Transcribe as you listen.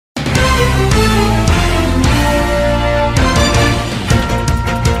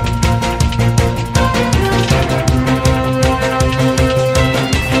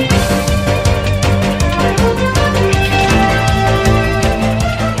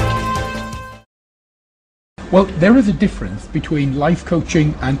Well, there is a difference between life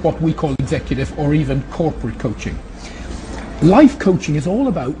coaching and what we call executive or even corporate coaching. Life coaching is all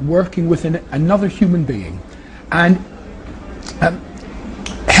about working with another human being and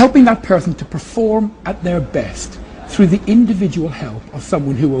helping that person to perform at their best through the individual help of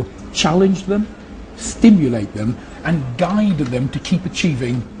someone who will challenge them, stimulate them, and guide them to keep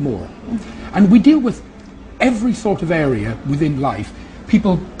achieving more. And we deal with every sort of area within life.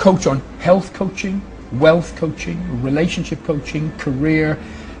 People coach on health coaching, wealth coaching, relationship coaching, career,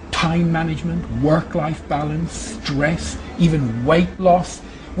 time management, work-life balance, stress, even weight loss.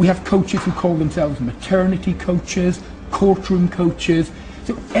 We have coaches who call themselves maternity coaches, courtroom coaches.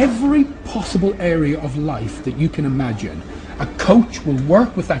 So every possible area of life that you can imagine, a coach will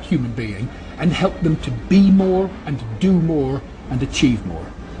work with that human being and help them to be more and to do more and achieve more.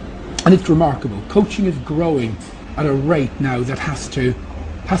 And it's remarkable. Coaching is growing at a rate now that has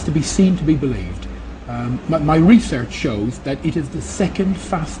to be seen to be believed. My research shows that it is the second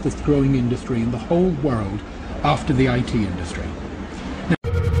fastest growing industry in the whole world after the IT industry.